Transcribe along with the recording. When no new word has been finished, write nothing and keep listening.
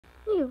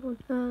Yeah,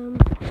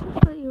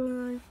 what you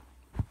want?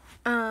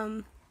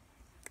 I'm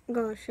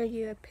gonna show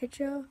you a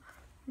picture.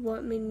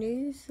 What me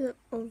news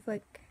of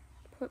like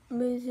put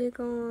music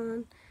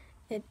on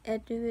and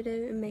edit the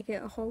video and make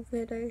it a whole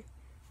video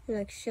and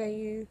like show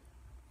you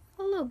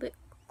a little bit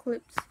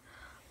clips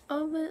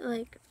of it.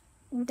 Like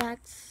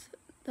that's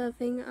the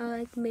thing I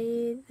like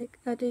made. Like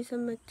I do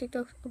some like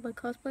TikToks of my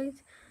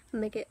cosplays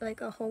and make it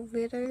like a whole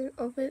video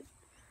of it.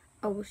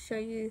 I will show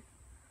you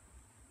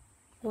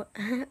what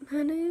app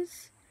that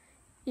is.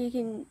 You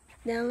can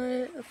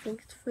download it. I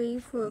think it's free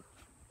for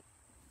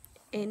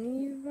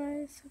any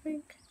device. I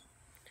think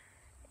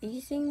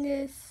using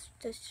this,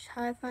 just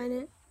try to find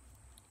it.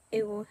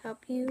 It will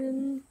help you.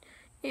 And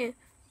yeah,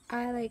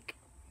 I like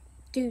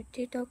do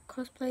TikTok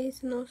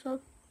cosplays and also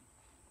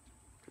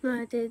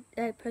I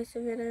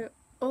posted a video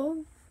of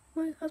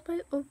my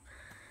cosplay of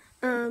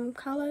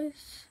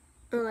Carlos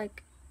and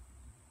like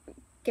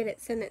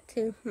send it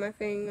to my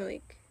thing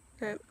like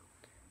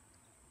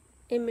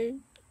image,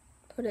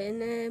 put it in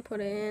there,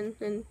 put it in,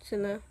 and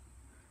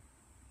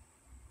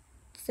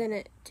send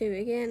it to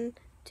again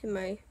to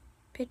my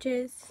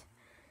pictures.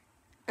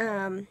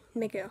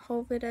 Make it a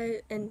whole video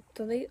and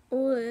delete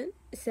all it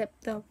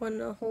except the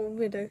whole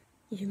video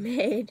you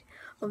made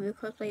of your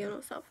cosplay on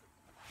yourself.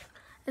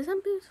 And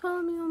some people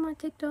follow me on my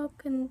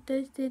TikTok and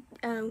those did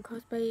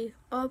cosplay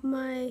of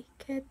my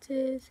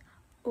characters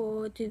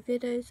or do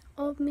videos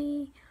of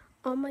me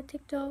on my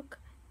TikTok.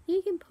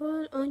 You can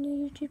put it on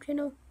your YouTube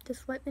channel.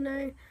 Just let me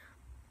know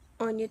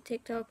on your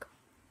TikTok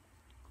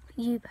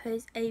you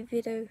post a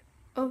video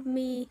of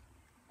me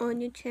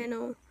on your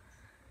channel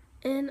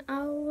and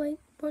I'll like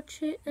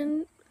watch it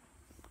and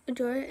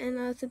enjoy it, and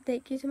I'll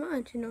thank you so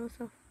much and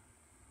also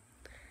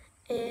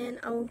and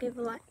I will give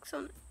likes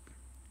on it.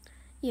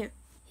 Yeah,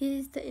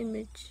 here's the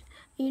image.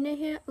 You know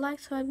here, like,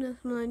 subscribe,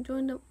 and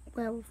join the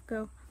werewolf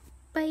girl.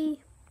 Bye.